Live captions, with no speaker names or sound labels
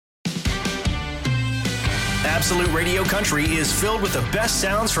Absolute Radio Country is filled with the best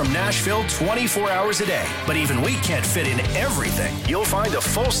sounds from Nashville 24 hours a day. But even we can't fit in everything. You'll find a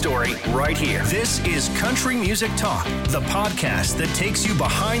full story right here. This is Country Music Talk, the podcast that takes you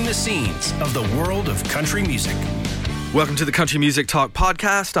behind the scenes of the world of country music. Welcome to the Country Music Talk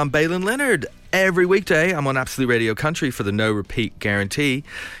podcast. I'm Baylen Leonard. Every weekday, I'm on Absolute Radio Country for the no repeat guarantee.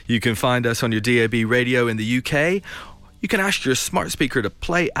 You can find us on your DAB radio in the UK. You can ask your smart speaker to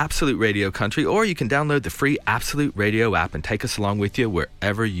play Absolute Radio Country, or you can download the free Absolute Radio app and take us along with you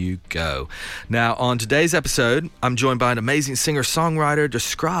wherever you go. Now, on today's episode, I'm joined by an amazing singer-songwriter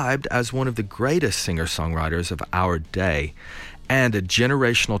described as one of the greatest singer-songwriters of our day, and a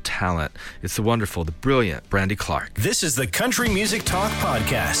generational talent. It's the wonderful, the brilliant Brandy Clark. This is the Country Music Talk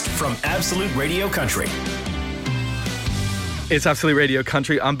podcast from Absolute Radio Country. It's Absolute Radio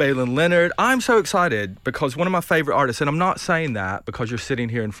Country. I'm Baylen Leonard. I'm so excited because one of my favorite artists, and I'm not saying that because you're sitting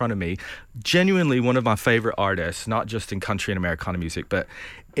here in front of me, genuinely one of my favorite artists, not just in country and Americana music, but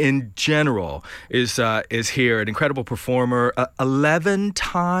in general, is here, an incredible performer,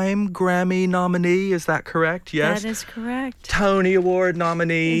 11-time Grammy nominee. Is that correct? Yes? That is correct. Tony Award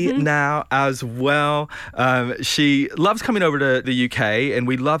nominee now as well. She loves coming over to the UK, and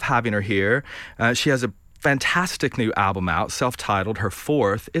we love having her here. She has a fantastic new album out, self-titled, her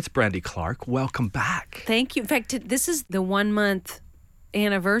fourth. It's Brandy Clark. Welcome back. Thank you. In fact, this is the 1 month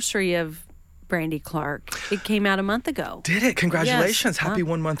anniversary of Brandy Clark. It came out a month ago. Did it? Congratulations. Yes. Happy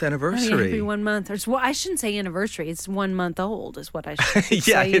 1 month anniversary. Happy 1 month. Well, I shouldn't say anniversary. It's 1 month old is what I should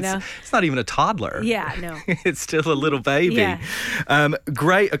yeah, say. It's not even a toddler. Yeah, no. It's still a little baby. Yeah.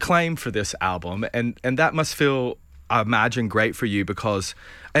 Great acclaim for this album. And that must feel, I imagine, great for you because,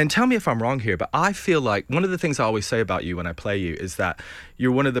 and tell me if I'm wrong here, but I feel like one of the things I always say about you when I play you is that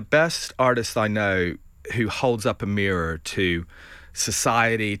you're one of the best artists I know who holds up a mirror to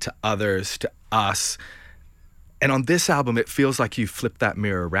society, to others, to us. And on this album, it feels like you flipped that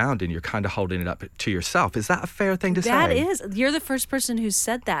mirror around and you're kind of holding it up to yourself. Is that a fair thing to say? That is. You're the first person who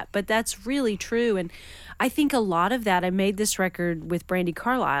said that, but that's really true. And I think a lot of that, I made this record with Brandy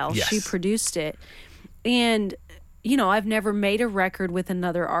Carlisle. Yes. She produced it. And, you know, I've never made a record with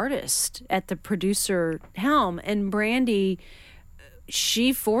another artist at the producer helm. And Brandy,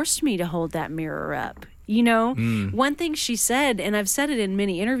 she forced me to hold that mirror up. You know, one thing she said, and I've said it in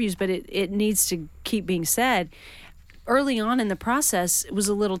many interviews, but it needs to keep being said. Early on in the process, it was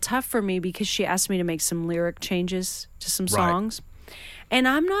a little tough for me because she asked me to make some lyric changes to some songs. And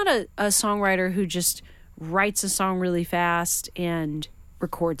I'm not a songwriter who just writes a song really fast and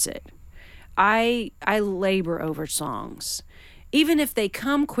records it. I labor over songs. Even if they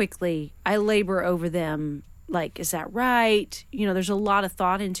come quickly, I labor over them. Like, is that right? You know, there's a lot of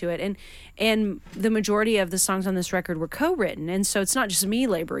thought into it. And the majority of the songs on this record were co-written. And so it's not just me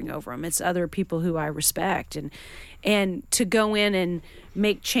laboring over them. It's other people who I respect. And to go in and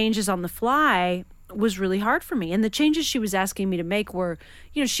make changes on the fly was really hard for me. And the changes she was asking me to make were,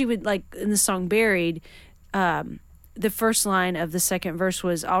 you know, she would, like in the song Buried, the first line of the second verse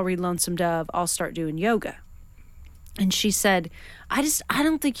was, I'll read Lonesome Dove, I'll start doing yoga. And she said, I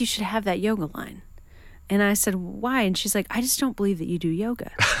don't think you should have that yoga line. And I said, why? And she's like, I just don't believe that you do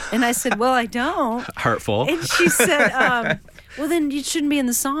yoga. And I said, well, I don't. Hurtful. And she said, well, then you shouldn't be in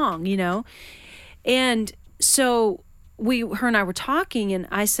the song, you know? And so her and I were talking, and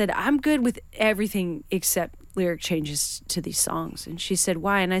I said, I'm good with everything except lyric changes to these songs. And she said,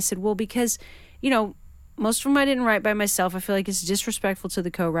 why? And I said, well, because, you know, most of them I didn't write by myself. I feel like it's disrespectful to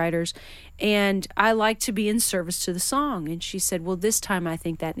the co-writers. And I like to be in service to the song. And she said, well, this time I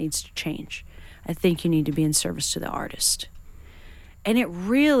think that needs to change. I think you need to be in service to the artist. And it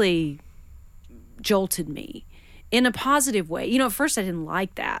really jolted me in a positive way. You know, at first I didn't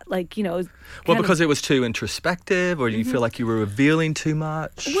like that. Like, you know. Well, because it was too introspective, or do you feel like you were revealing too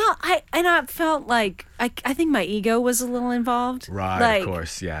much? Well, I felt like, I think my ego was a little involved. Right, like, of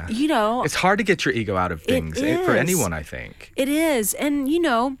course, yeah. You know. It's hard to get your ego out of things for anyone, I think. It is. And, you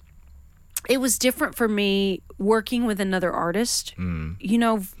know, it was different for me working with another artist, you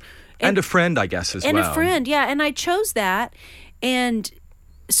know. And a friend, I guess, as well. And a friend, yeah. And I chose that. And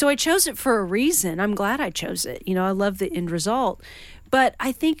so I chose it for a reason. I'm glad I chose it. You know, I love the end result. But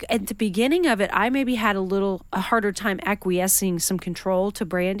I think at the beginning of it, I maybe had a harder time acquiescing some control to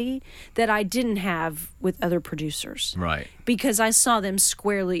Brandy that I didn't have with other producers. Right. Because I saw them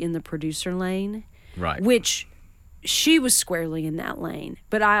squarely in the producer lane. Right. Which she was squarely in that lane.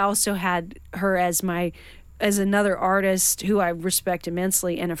 But I also had her as another artist who I respect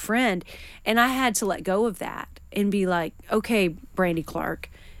immensely and a friend. And I had to let go of that and be like, okay, Brandy Clark,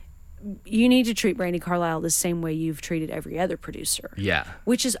 you need to treat Brandy Carlisle the same way you've treated every other producer. Yeah.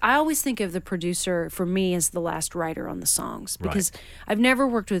 Which is, I always think of the producer, for me, as the last writer on the songs. Because I've never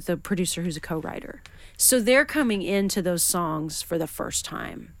worked with a producer who's a co-writer. So they're coming into those songs for the first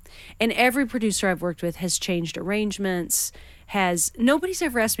time. And every producer I've worked with has changed arrangements, nobody's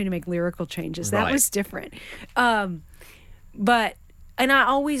ever asked me to make lyrical changes. That was different. And I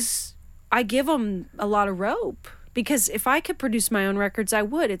give them a lot of rope. Because if I could produce my own records, I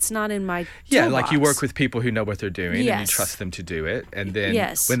would. It's not in my toolbox. Like you work with people who know what they're doing and you trust them to do it. And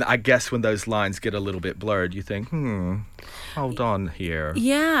then when those lines get a little bit blurred, you think, hold on here.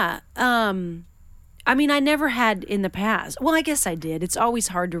 Yeah. I mean, I never had in the past. Well, I guess I did. It's always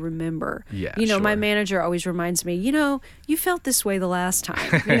hard to remember. Yeah, my manager always reminds me, you felt this way the last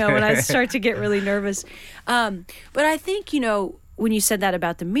time, when I start to get really nervous. But I think, when you said that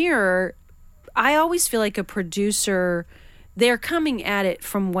about the mirror, I always feel like a producer, they're coming at it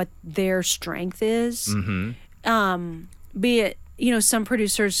from what their strength is. Mm-hmm. Be it, some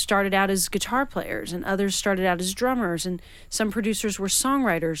producers started out as guitar players and others started out as drummers, and some producers were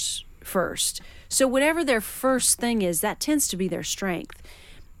songwriters first. So whatever their first thing is, that tends to be their strength.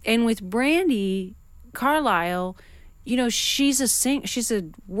 And with Brandy Carlisle, she's a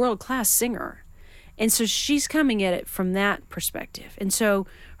world-class singer. And so she's coming at it from that perspective. And so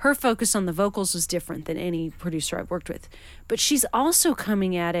her focus on the vocals was different than any producer I've worked with. But she's also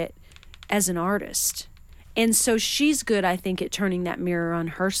coming at it as an artist. And so she's good, I think, at turning that mirror on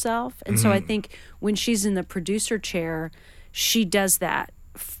herself. And so I think when she's in the producer chair, she does that.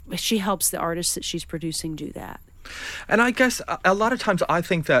 She helps the artists that she's producing do that. And I guess a lot of times I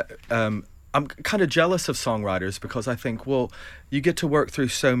think that I'm kind of jealous of songwriters because I think, well, you get to work through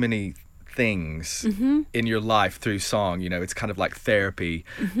so many things in your life through song. It's kind of like therapy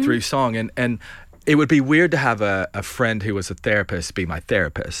through song. And it would be weird to have a friend who was a therapist be my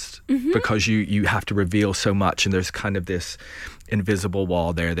therapist because you have to reveal so much and there's kind of this invisible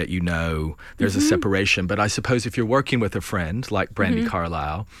wall there that there's a separation. But I suppose if you're working with a friend like Brandy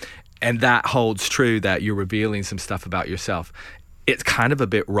Carlisle and that holds true that you're revealing some stuff about yourself, it's kind of a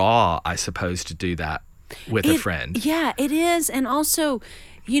bit raw, I suppose, to do that with a friend. Yeah, it is. And also,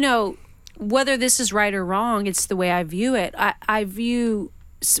 whether this is right or wrong, it's the way I view it. I view,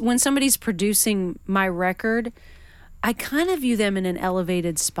 when somebody's producing my record, I kind of view them in an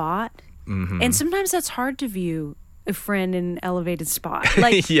elevated spot. And sometimes that's hard to view a friend in an elevated spot.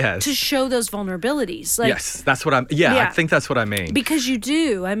 Like, to show those vulnerabilities. Like, yes, that's what I think that's what I mean. Because you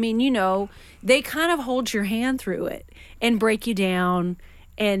do. I mean, they kind of hold your hand through it and break you down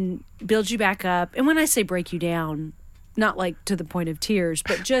and build you back up. And when I say break you down, not like to the point of tears,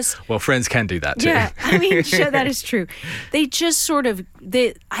 but just... Well, friends can do that too. Yeah, I mean, sure, that is true. They just sort of,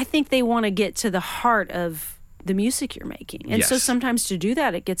 I think they want to get to the heart of the music you're making. And so sometimes to do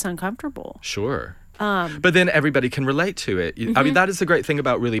that, it gets uncomfortable. Sure. But then everybody can relate to it. I mean, that is the great thing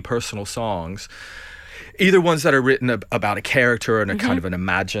about really personal songs. Either ones that are written about a character and a kind of an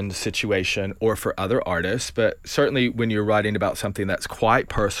imagined situation or for other artists, but certainly when you're writing about something that's quite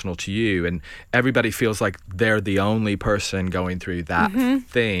personal to you and everybody feels like they're the only person going through that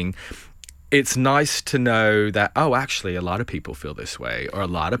thing, it's nice to know that, actually a lot of people feel this way or a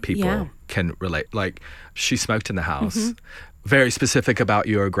lot of people can relate. Like, she smoked in the house. Very specific about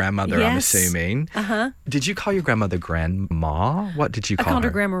your grandmother, I'm assuming. Did you call your grandmother Grandma? What did you call her? I called her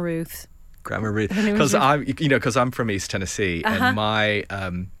Grandma Ruth. Grandma Ruth, because I'm from East Tennessee, and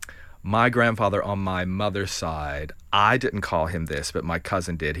my grandfather on my mother's side, I didn't call him this, but my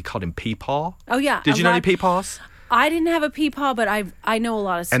cousin did. He called him Peepaw. Oh yeah, did you know any Peepaws? I didn't have a Peepaw, but I know a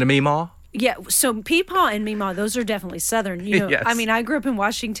lot of. And a Meemaw. Yeah, so Peepaw and Meemaw, those are definitely Southern. Yes. I mean, I grew up in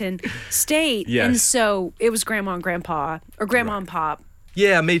Washington State, and so it was Grandma and Grandpa, or Grandma and Pop.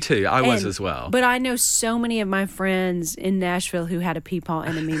 Yeah, me too. I was as well. But I know so many of my friends in Nashville who had a Peepaw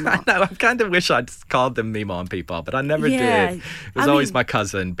and a Meemaw. I know. I kind of wish I'd called them Meemaw and Peepaw, but I never did. It was always my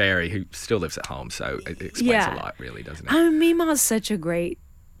cousin, Barry, who still lives at home, so it explains a lot, really, doesn't it? I mean, Meemaw is such a great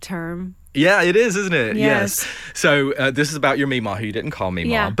term. Yeah, it is, isn't it? Yes. So this is about your Meemaw, who you didn't call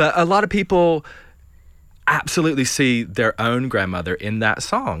Meemaw. But a lot of people absolutely see their own grandmother in that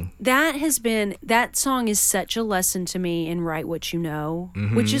song. That song is such a lesson to me in Write What You Know,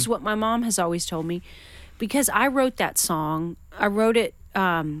 which is what my mom has always told me. Because I wrote that song. I wrote it,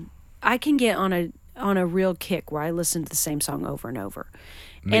 I can get on a real kick where I listen to the same song over and over.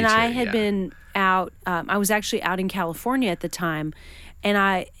 Me too, I had been out, I was actually out in California at the time, and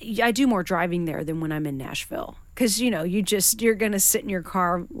I do more driving there than when I'm in Nashville. Because, you're going to sit in your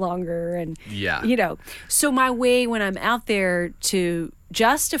car longer and, so my way when I'm out there to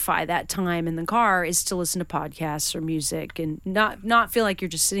justify that time in the car is to listen to podcasts or music and not feel like you're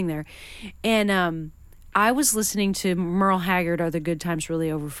just sitting there. And I was listening to Merle Haggard, Are the Good Times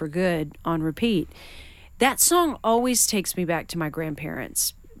Really Over for Good, on repeat. That song always takes me back to my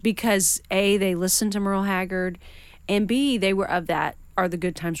grandparents because A, they listened to Merle Haggard, and B, they were of that Are the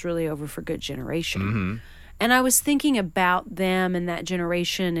Good Times Really Over for Good generation. Mm-hmm. And I was thinking about them and that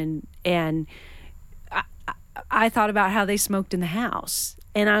generation, and I thought about how they smoked in the house,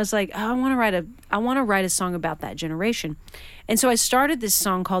 and I was like, oh, I want to write a song about that generation. And so I started this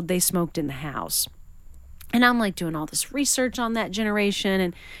song called They Smoked in the House. And I'm like doing all this research on that generation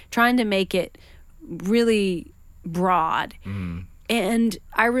and trying to make it really broad. Mm. And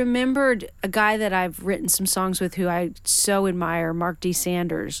I remembered a guy that I've written some songs with who I so admire, Mark D.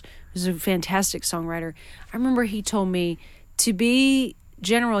 Sanders, who's a fantastic songwriter. I remember he told me, to be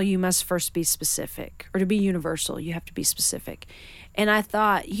general, you must first be specific, or to be universal, you have to be specific. And I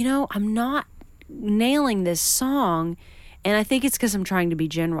thought, I'm not nailing this song, and I think it's because I'm trying to be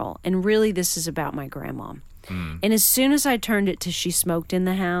general, and really this is about my grandma. And as soon as I turned it to She Smoked in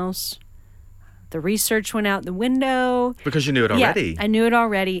the House, the research went out the window. Because you knew it already. Yeah, I knew it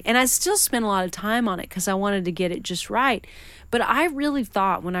already, and I still spent a lot of time on it because I wanted to get it just right. But I really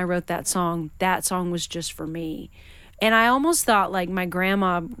thought when I wrote that song was just for me. And I almost thought like my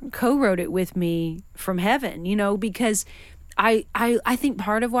grandma co-wrote it with me from heaven, because I think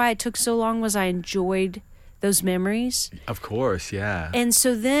part of why it took so long was I enjoyed those memories. Of course, yeah. And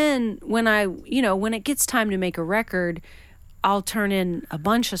so then when when it gets time to make a record, I'll turn in a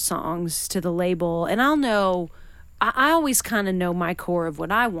bunch of songs to the label, and I always kind of know my core of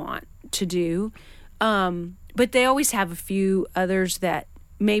what I want to do. But they always have a few others that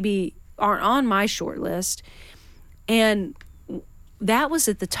maybe aren't on my short list. And that was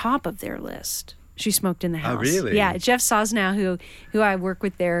at the top of their list. She Smoked in the House. Oh, really? Yeah. Jeff Sosnow, who I work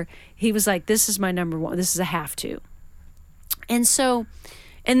with there, he was like, this is my number one. This is a have to. And so,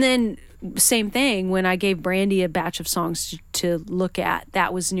 and then same thing, when I gave Brandy a batch of songs to look at,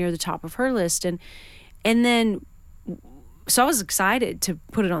 that was near the top of her list. And then, so I was excited to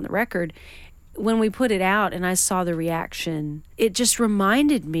put it on the record. When we put it out and I saw the reaction, it just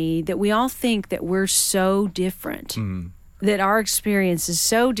reminded me that we all think that we're so different, that our experience is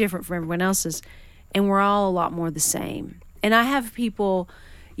so different from everyone else's, and we're all a lot more the same. And I have people,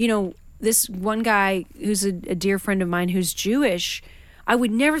 this one guy who's a dear friend of mine who's Jewish, I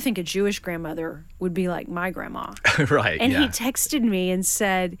would never think a Jewish grandmother would be like my grandma. Right, and he texted me and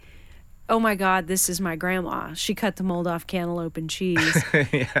said, oh my God, this is my grandma. She cut the mold off cantaloupe and cheese.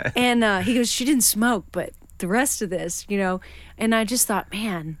 Yeah. And he goes, she didn't smoke, but the rest of this, And I just thought,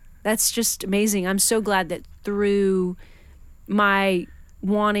 man, that's just amazing. I'm so glad that through my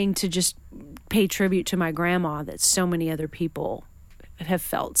wanting to just pay tribute to my grandma, that so many other people have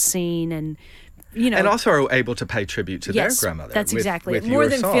felt seen and, and also are able to pay tribute to their grandmother. That's exactly it. More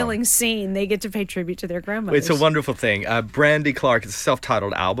than feeling seen, they get to pay tribute to their grandmother. It's a wonderful thing. Brandy Clark is a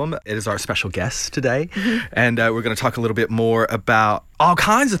self-titled album. It is our special guest today. Mm-hmm. And we're going to talk a little bit more about all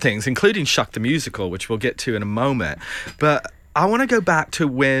kinds of things, including Shucked the musical, which we'll get to in a moment. But I want to go back to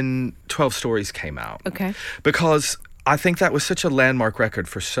when 12 Stories came out. Okay. Because I think that was such a landmark record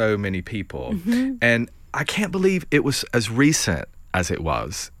for so many people. Mm-hmm. And I can't believe it was as recent as it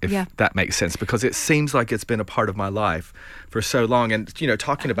was, if that makes sense, because it seems like it's been a part of my life for so long. And,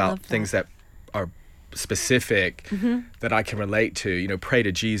 talking about things that are specific that I can relate to, Pray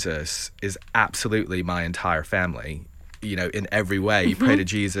to Jesus is absolutely my entire family, in every way. You pray to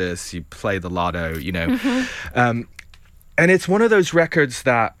Jesus, you play the lotto, and it's one of those records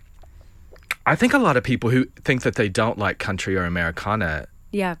that I think a lot of people who think that they don't like country or Americana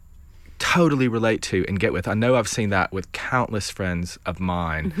totally relate to and get with. I know I've seen that with countless friends of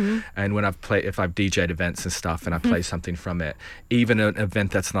mine, and when if I've DJ'd events and stuff and I play something from it, even an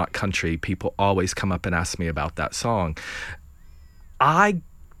event that's not country, people always come up and ask me about that song. I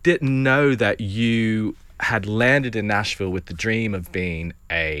didn't know that you had landed in Nashville with the dream of being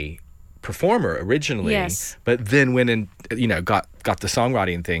a performer originally, but then went and got the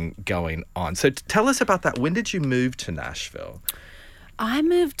songwriting thing going on. So tell us about that. When did you move to Nashville? I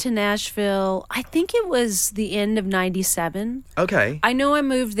moved to Nashville, I think it was the end of 97. Okay. I know I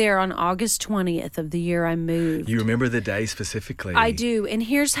moved there on August 20th of the year I moved. You remember the day specifically? I do. And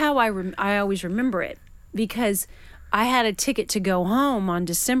here's how I always remember it. Because I had a ticket to go home on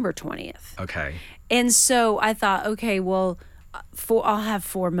December 20th. Okay. And so I thought, okay, well, I'll have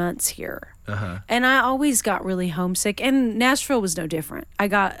 4 months here. And I always got really homesick. And Nashville was no different. I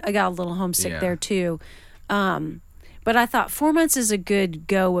got a little homesick there too. But I thought 4 months is a good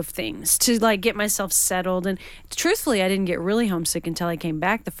go of things to like get myself settled. And truthfully, I didn't get really homesick until I came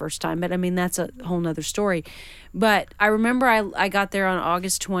back the first time. But I mean, that's a whole nother story. But I remember I got there on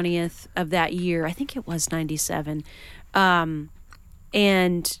August 20th of that year. I think it was 97.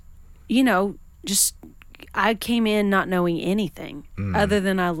 And, you know, just I came in not knowing anything other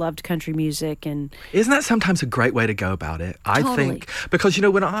than I loved country music. And isn't that sometimes a great way to go about it? I Totally. think, because, you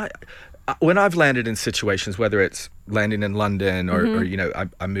know, when I've landed in situations, whether it's landing in London or you know,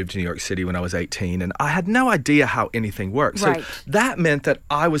 I moved to New York City when I was 18, and I had no idea how anything worked. Right. So that meant that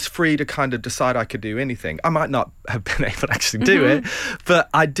I was free to kind of decide I could do anything. I might not have been able to actually do it, but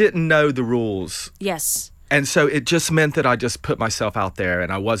I didn't know the rules. yes. And so it just meant that I just put myself out there, and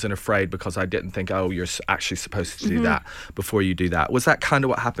I wasn't afraid because I didn't think, oh, you're actually supposed to do that before you do that. Was that kind of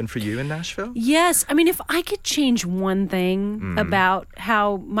what happened for you in Nashville? Yes. I mean, if I could change one thing about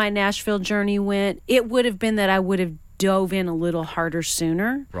how my Nashville journey went, it would have been that I would have dove in a little harder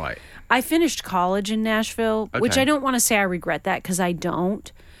sooner. Right. I finished college in Nashville, which Okay. I don't want to say I regret that because I don't.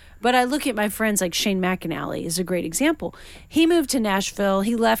 But I look at my friends like Shane McAnally is a great example. He moved to Nashville,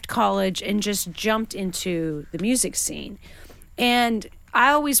 he left college and just jumped into the music scene. And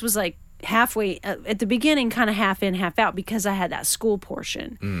I always was like halfway at the beginning, kind of half in, half out because I had that school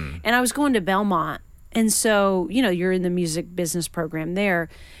portion. And I was going to Belmont. And so, you know, you're in the music business program there,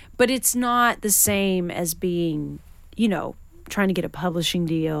 but it's not the same as being, you know, trying to get a publishing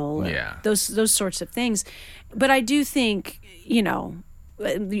deal, Yeah. those sorts of things. But I do think, you know,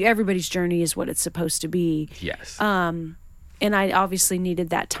 everybody's journey is what it's supposed to be. Yes. And I obviously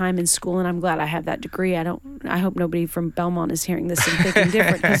needed that time in school, and I'm glad I have that degree. I hope nobody from Belmont is hearing this and thinking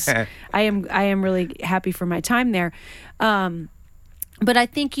different, because I am really happy for my time there. But I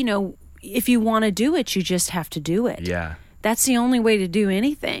think, you know, if you want to do it, you just have to do it. Yeah. That's the only way to do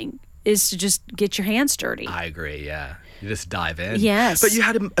anything, is to just get your hands dirty. I agree. Yeah. You just dive in. Yes. But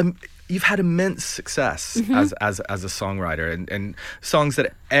you've had immense success as a songwriter, and songs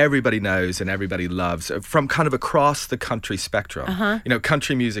that everybody knows and everybody loves from kind of across the country spectrum. You know,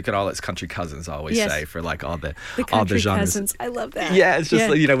 country music and all its country cousins, I always Yes. say, for like all the country genres. cousins. I love that. Yeah, it's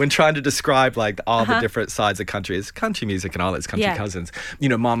just, you know, when trying to describe like all the different sides of country, it's country music and all its country Yeah. cousins. You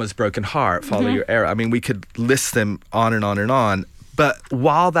know, Mama's Broken Heart, Follow Your Arrow. I mean, we could list them on and on and on. But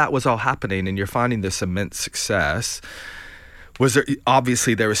while that was all happening and you're finding this immense success,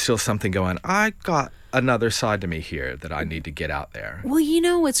 there was still something going, I got another side to me here that I need to get out there. Well, you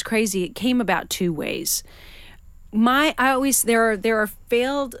know what's crazy? It came about two ways. There are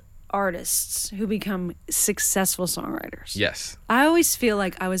failed artists who become successful songwriters. Yes. I always feel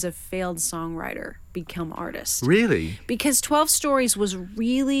like I was a failed songwriter become artist. Really? Because 12 Stories was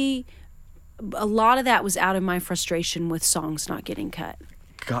really, a lot of that was out of my frustration with songs not getting cut.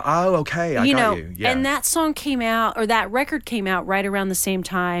 Oh, okay. I got you. Yeah. And that song came out, or that record came out right around the same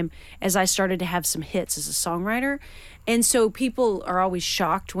time as I started to have some hits as a songwriter. And so people are always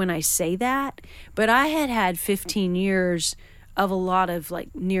shocked when I say that. But I had 15 years of a lot of like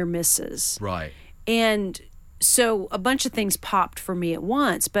near misses. Right. And so a bunch of things popped for me at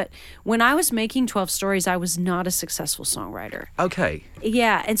once. But when I was making 12 Stories, I was not a successful songwriter. Okay.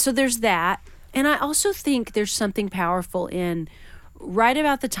 Yeah. And so there's that. And I also think there's something powerful in right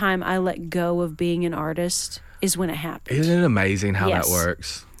about the time I let go of being an artist is when it happened. Isn't it amazing how Yes. that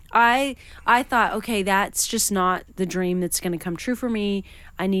works? I thought, okay, that's just not the dream that's going to come true for me.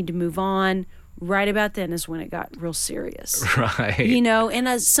 I need to move on. Right about then is when it got real serious. Right. You know,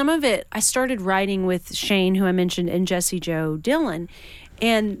 and some of it, I started writing with Shane, who I mentioned, and Jessie Jo Dillon,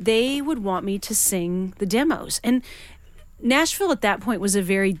 and they would want me to sing the demos. And Nashville at that point was a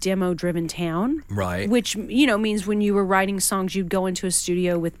very demo-driven town. Right. Which, you know, means when you were writing songs, you'd go into a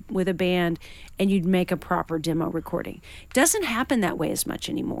studio with a band and you'd make a proper demo recording. Doesn't happen that way as much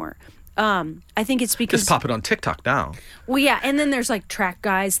anymore. I think it's because... Just pop it on TikTok now. Well, yeah, and then there's like track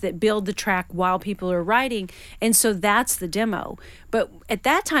guys that build the track while people are writing, and so that's the demo. But at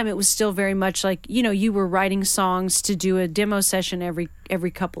that time, it was still very much like, you know, you were writing songs to do a demo session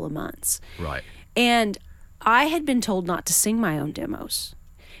every couple of months. Right. And I had been told not to sing my own demos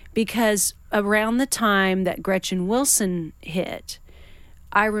because around the time that Gretchen Wilson hit,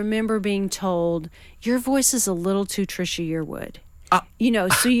 I remember being told, your voice is a little too Trisha Yearwood. You know,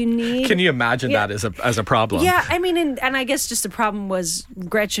 so you need... Can you imagine that as a problem? Yeah, I mean, and I guess just the problem was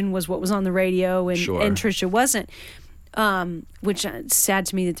Gretchen was what was on the radio and, Sure. and Trisha wasn't, which it's sad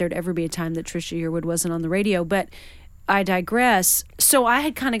to me that there'd ever be a time that Trisha Yearwood wasn't on the radio, but I digress. So I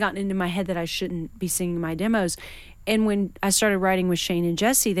had kind of gotten into my head that I shouldn't be singing my demos. And when I started writing with Shane and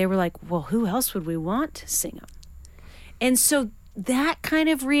Jessie, they were like, well, who else would we want to sing them? And so that kind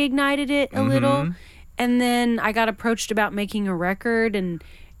of reignited it a little. And then I got approached about making a record, and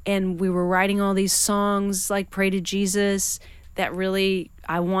we were writing all these songs like Pray to Jesus that really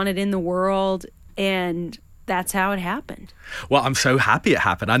I wanted in the world, and that's how it happened. Well, I'm so happy it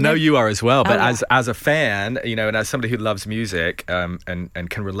happened. I know you are as well, but yeah. as a fan, you know, and as somebody who loves music and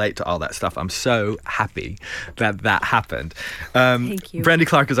can relate to all that stuff, I'm so happy that happened. Thank you. Brandy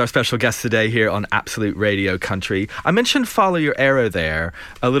Clark is our special guest today here on Absolute Radio Country. I mentioned Follow Your Arrow there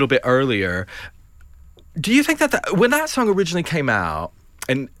a little bit earlier. Do you think that when that song originally came out,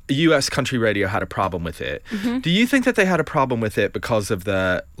 and U.S. country radio had a problem with it. Mm-hmm. Do you think that they had a problem with it because of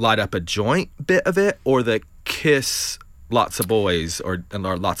the light up a joint bit of it, or the kiss lots of boys or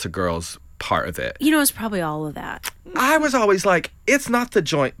lots of girls part of it? You know, it's probably all of that. I was always like, it's not the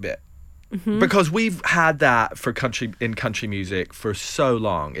joint bit. Mm-hmm. Because we've had that in country music for so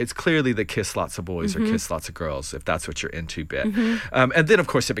long. It's clearly the kiss lots of boys or kiss lots of girls, if that's what you're into bit. And then, of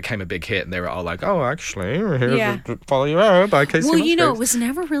course, it became a big hit, and they were all like, oh, actually, here's Follow Your Arrow by Casey Well, you know, Musgraves. it was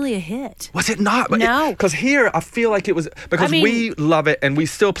never really a hit. Was it not? No. Because here, I feel like it was, because we love it, and we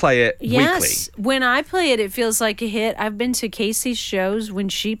still play it yes, weekly. When I play it, it feels like a hit. I've been to Casey's shows. When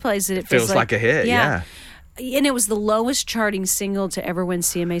she plays it, it feels like a hit, yeah. And it was the lowest charting single to ever win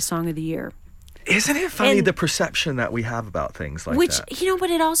CMA Song of the Year. Isn't it funny, the perception that we have about things like that? Which, you know,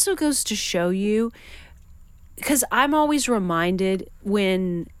 but it also goes to show you, because I'm always reminded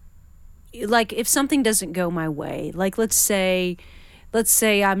when, like, if something doesn't go my way, like let's say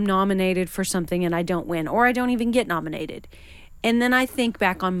I'm nominated for something and I don't win, or I don't even get nominated. And then I think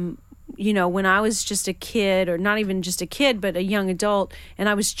back on, you know, when I was just a kid, or not even just a kid, but a young adult, and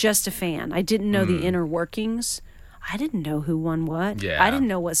I was just a fan. I didn't know the inner workings. I didn't know who won what. Yeah. I didn't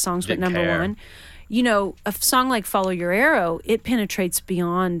know what songs went number care. one. You know, a song like Follow Your Arrow, it penetrates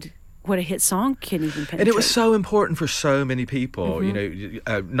beyond what a hit song can even penetrate. And it was so important for so many people, you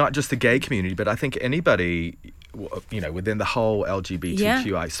know, not just the gay community, but I think anybody, you know, within the whole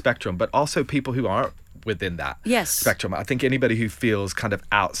LGBTQI spectrum, but also people who aren't within that spectrum. I think anybody who feels kind of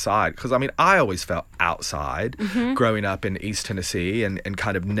outside, because I mean, I always felt outside growing up in East Tennessee and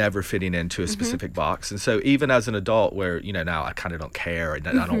kind of never fitting into a specific box. And so even as an adult where, you know, now I kind of don't care and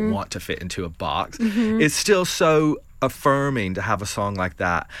I don't want to fit into a box, it's still so affirming to have a song like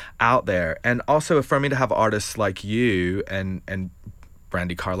that out there, and also affirming to have artists like you and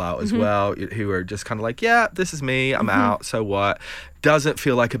Brandy Carlisle as well, who are just kind of like, yeah, this is me, I'm out, so what? Doesn't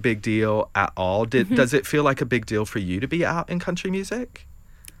feel like a big deal at all. Does it feel like a big deal for you to be out in country music?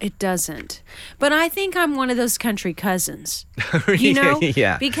 It doesn't. But I think I'm one of those country cousins, you know?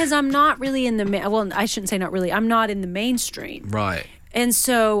 Yeah. Because I'm not really in the, well, I shouldn't say not really, I'm not in the mainstream. Right. And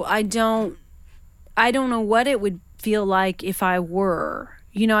so I don't know what it would feel like if I were.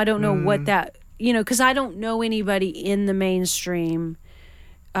 You know, I don't know what that, you know, because I don't know anybody in the mainstream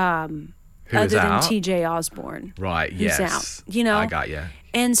other than T.J. Osborne. Right, who's yes. out, you know? I got you.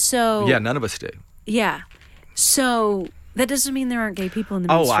 And so... Yeah, none of us do. Yeah. So that doesn't mean there aren't gay people in the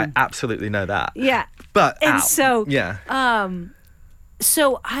mainstream. mainstream. Oh, I absolutely know that. Yeah. But and out. So... Yeah.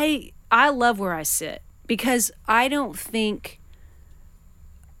 So I love where I sit, because I don't think...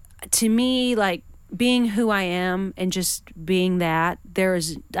 To me, like, being who I am and just being that,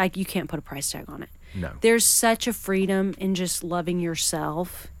 there's... Like, you can't put a price tag on it. No. There's such a freedom in just loving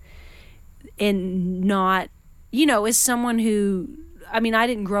yourself and not, you know, as someone who, I mean, I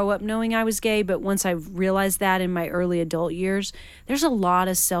didn't grow up knowing I was gay, but once I realized that in my early adult years, there's a lot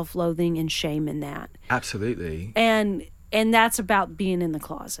of self-loathing and shame in that. Absolutely. And that's about being in the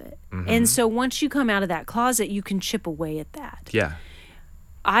closet. And so once you come out of that closet, you can chip away at that. Yeah.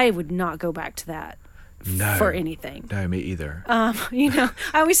 I would not go back to that. No. For anything. No, me either. You know,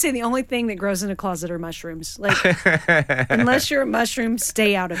 I always say the only thing that grows in a closet are mushrooms. Like, unless you're a mushroom,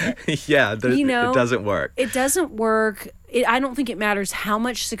 stay out of it. Yeah, you know, it doesn't work. It doesn't work. I don't think it matters how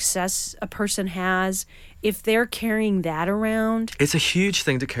much success a person has. If they're carrying that around. It's a huge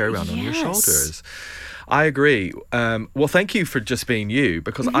thing to carry around on your shoulders. I agree. Well, thank you for just being you,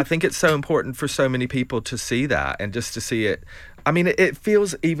 because I think it's so important for so many people to see that and just to see it. I mean, it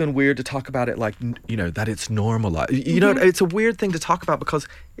feels even weird to talk about it like, you know, that it's normal. You know, it's a weird thing to talk about because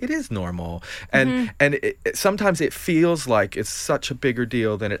it is normal. And sometimes it feels like it's such a bigger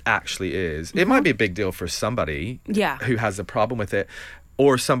deal than it actually is. It might be a big deal for somebody who has a problem with it,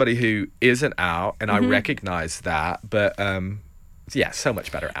 or somebody who isn't out, and I recognize that. But, yeah, so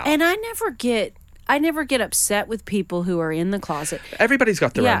much better out. And I never get upset with people who are in the closet. Everybody's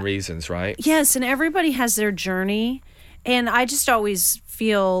got their own reasons, right? Yes, and everybody has their journey. And I just always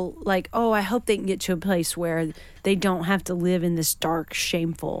feel like, oh, I hope they can get to a place where they don't have to live in this dark,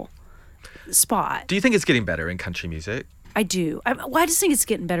 shameful spot. Do you think it's getting better in country music? I do. I just think it's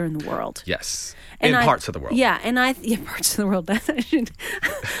getting better in the world. Yes. And Parts of the world. Yeah, parts of the world.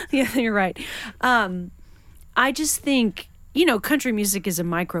 Yeah, you're right. I just think, country music is a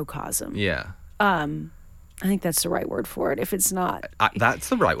microcosm. Yeah. I think that's the right word for it. If it's not, that's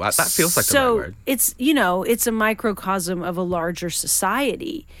the right word. That feels like the right word. It's it's a microcosm of a larger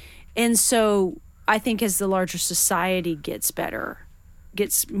society, and so I think as the larger society gets better,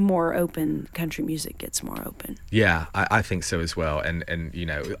 gets more open, country music gets more open. Yeah, I think so as well. And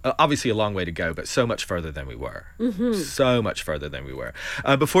obviously a long way to go, but so much further than we were. Mm-hmm. So much further than we were.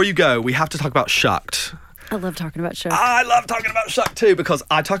 Before you go, we have to talk about Shucked. I love talking about Shucked. I love talking about Shucked too, because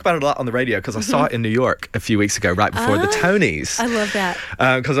I talk about it a lot on the radio, because I saw it in New York a few weeks ago, right before the Tonys. I love that.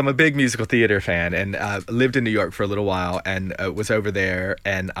 Because I'm a big musical theater fan, and lived in New York for a little while, and was over there,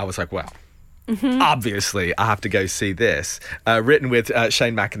 and I was like, wow. Mm-hmm. Obviously, I have to go see this. Written with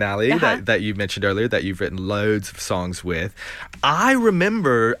Shane McAnally, that you mentioned earlier, that you've written loads of songs with. I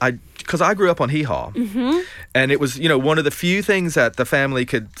remember, because I grew up on Hee Haw, and it was, one of the few things that the family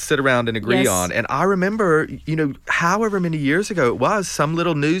could sit around and agree on. And I remember, however many years ago it was, some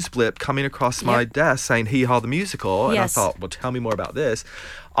little news blip coming across my desk saying Hee Haw the musical. And I thought, well, tell me more about this.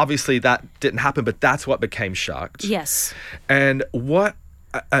 Obviously, that didn't happen, but that's what became Shucked. Yes. And what...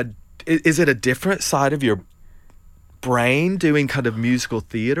 is it a different side of your brain doing kind of musical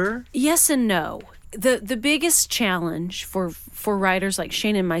theater? Yes and no. The biggest challenge for writers like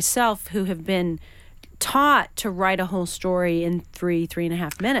Shane and myself, who have been taught to write a whole story in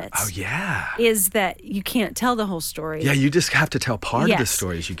 3.5 minutes. Oh, yeah. Is that you can't tell the whole story. Yeah, you just have to tell part of the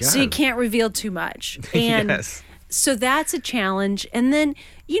story as you go. So you can't reveal too much. And so that's a challenge. And then,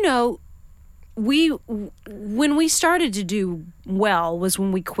 when we started to do well was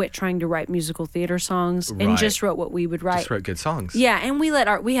when we quit trying to write musical theater songs and just wrote what we would write. Just wrote good songs. Yeah, and we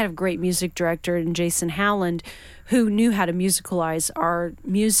had a great music director in Jason Howland who knew how to musicalize our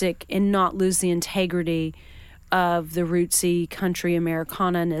music and not lose the integrity of the rootsy country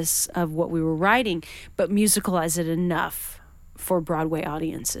Americana-ness of what we were writing, but musicalize it enough for Broadway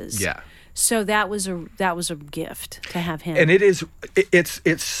audiences. Yeah. So that was a gift to have him. And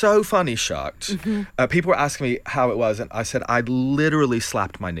it's so funny, Shucked. Mm-hmm. People were asking me how it was, and I said I literally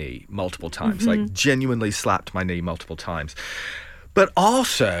slapped my knee multiple times, like genuinely slapped my knee multiple times. But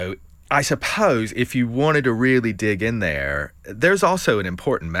also, I suppose if you wanted to really dig in there, there's also an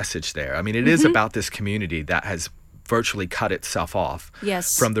important message there. I mean, it is about this community that has virtually cut itself off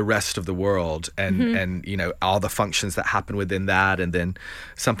from the rest of the world, and all the functions that happen within that, and then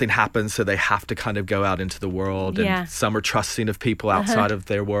something happens, so they have to kind of go out into the world, and some are trusting of people outside of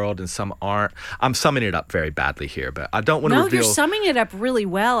their world and some aren't. I'm summing it up very badly here, but I don't want to reveal. No, you're summing it up really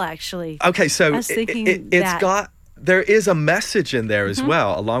well, actually. Okay, so I was thinking it's got... There is a message in there as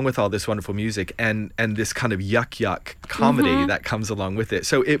well, along with all this wonderful music and this kind of yuck comedy that comes along with it.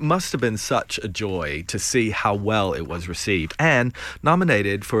 So it must have been such a joy to see how well it was received and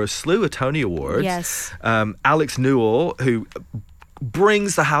nominated for a slew of Tony Awards. Yes. Alex Newell, who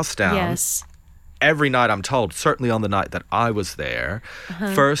brings the house down. Yes. Every night, I'm told, certainly on the night that I was there.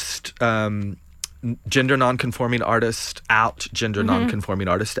 First gender non-conforming artist non-conforming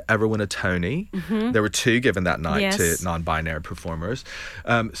artist to ever win a Tony. There were 2 given that night to non-binary performers.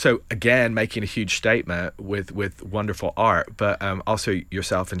 So again, making a huge statement with wonderful art, but also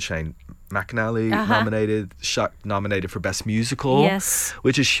yourself and Shane McAnally nominated, Shucked nominated for Best Musical,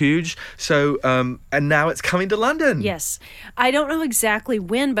 which is huge. So, and now it's coming to London. Yes. I don't know exactly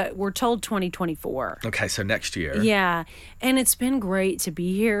when, but we're told 2024. Okay, so next year. Yeah. And it's been great to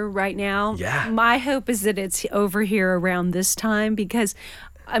be here right now. Yeah. My hope is that it's over here around this time because,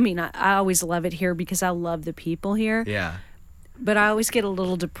 I mean, I always love it here because I love the people here. Yeah. But I always get a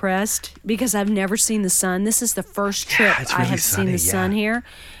little depressed because I've never seen the sun. This is the first trip I have seen the sun here.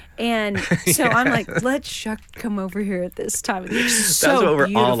 And so I'm like, let Shucked come over here at this time. It's so That's what we're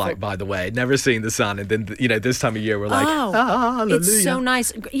beautiful. all like, by the way. Never seeing the sun. And then, this time of year, we're like, hallelujah. It's so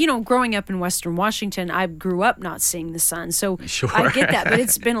nice. Growing up in Western Washington, I grew up not seeing the sun. So I get that. But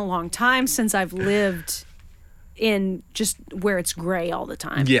it's been a long time since I've lived in just where it's gray all the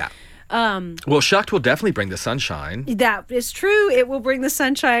time. Yeah. Well, Shucked will definitely bring the sunshine. That is true. It will bring the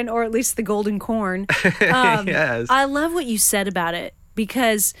sunshine, or at least the golden corn. Yes. I love what you said about it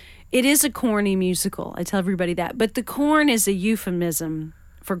because it is a corny musical. I tell everybody that. But the corn is a euphemism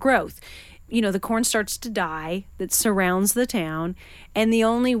for growth. The corn starts to die that surrounds the town, and the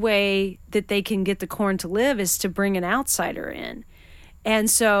only way that they can get the corn to live is to bring an outsider in. And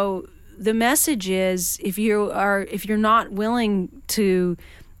so the message is if you're not willing to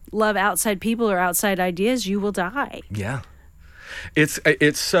love outside people or outside ideas, you will die. Yeah.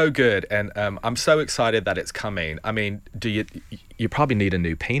 It's so good, and I'm so excited that it's coming. I mean, you probably need a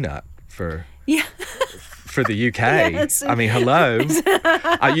new peanut for for the UK. Yes. I mean, hello.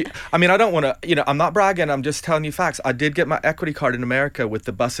 I don't want to, I'm not bragging. I'm just telling you facts. I did get my equity card in America with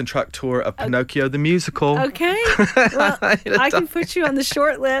the bus and truck tour of Pinocchio the musical. Okay. Well, I can put you on the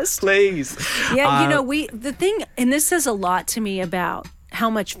short list. Please. Yeah, the thing, and this says a lot to me about how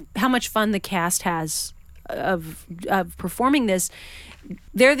much fun the cast has of performing this.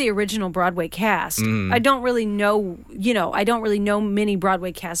 They're the original Broadway cast. I don't really know, many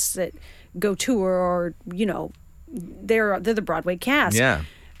Broadway casts that go tour or, they're the Broadway cast. Yeah.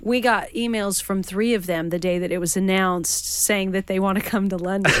 We got emails from 3 of them the day that it was announced saying that they want to come to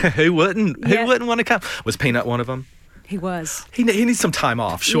London. Who wouldn't? Who wouldn't want to come? Was Peanut one of them? He was. He needs some time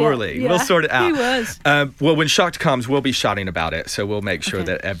off, surely. Yeah, We'll sort it out. He was. Well, when Shucked comes, we'll be shouting about it, so we'll make sure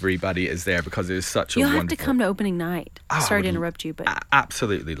that everybody is there because it is such a You'll wonderful... have to come to opening night. Sorry to interrupt you, but... I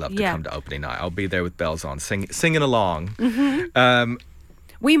absolutely love to come to opening night. I'll be there with bells on, singing along. Mm-hmm.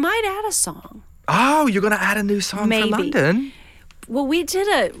 We might add a song. Oh, you're going to add a new song for London? Well, we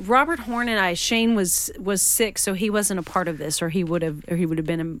did Robert Horn and I. Shane was sick, so he wasn't a part of this, or he would have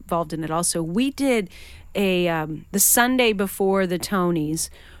been involved in it also. We did the Sunday before the Tonys.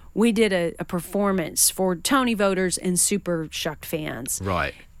 We did a performance for Tony voters and super Shucked fans.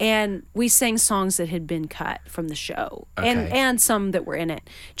 Right. And we sang songs that had been cut from the show, okay. and some that were in it,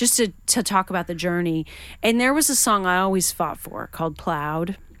 just to talk about the journey. And there was a song I always fought for called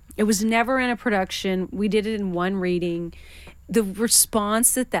Plowed. It was never in a production. We did it in one reading. The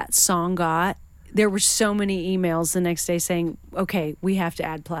response that song got, there were so many emails the next day saying, okay, we have to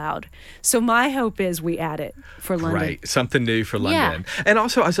add Plowed. So my hope is we add it for London. Right, something new for London. Yeah. And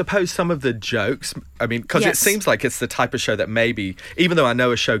also, I suppose some of the jokes, because it seems like it's the type of show that maybe, even though I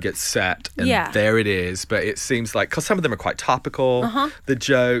know a show gets set and there it is, but it seems like, because some of them are quite topical, the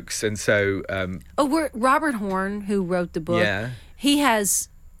jokes, and so... Robert Horn, who wrote the book, he has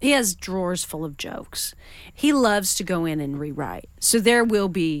drawers full of jokes. He loves to go in and rewrite. So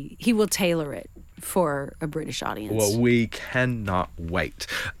he will tailor it for a British audience. Well, we cannot wait.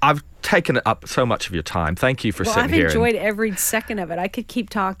 I've taken up so much of your time. Thank you for sitting here. I've enjoyed every second of it. I could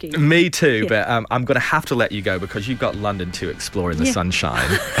keep talking. Me too, but I'm going to have to let you go because you've got London to explore in the sunshine.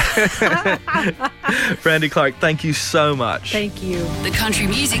 Brandy Clark, thank you so much. Thank you. The Country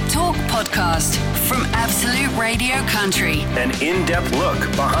Music Talk podcast from Absolute Radio Country. An in-depth look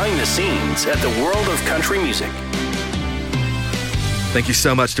behind the scenes at the world of country music. Thank you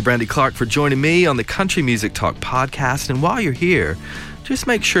so much to Brandy Clark for joining me on the Country Music Talk podcast. And while you're here, just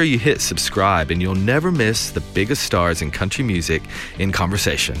make sure you hit subscribe and you'll never miss the biggest stars in country music in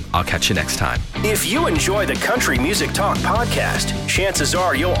conversation. I'll catch you next time. If you enjoy the Country Music Talk podcast, chances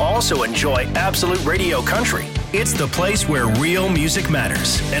are you'll also enjoy Absolute Radio Country. It's the place where real music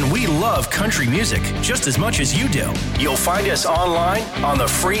matters, and we love country music just as much as you do. You'll find us online on the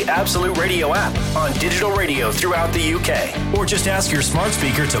free Absolute Radio app, on digital radio throughout the UK, or just ask your smart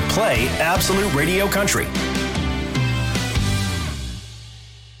speaker to play Absolute Radio Country.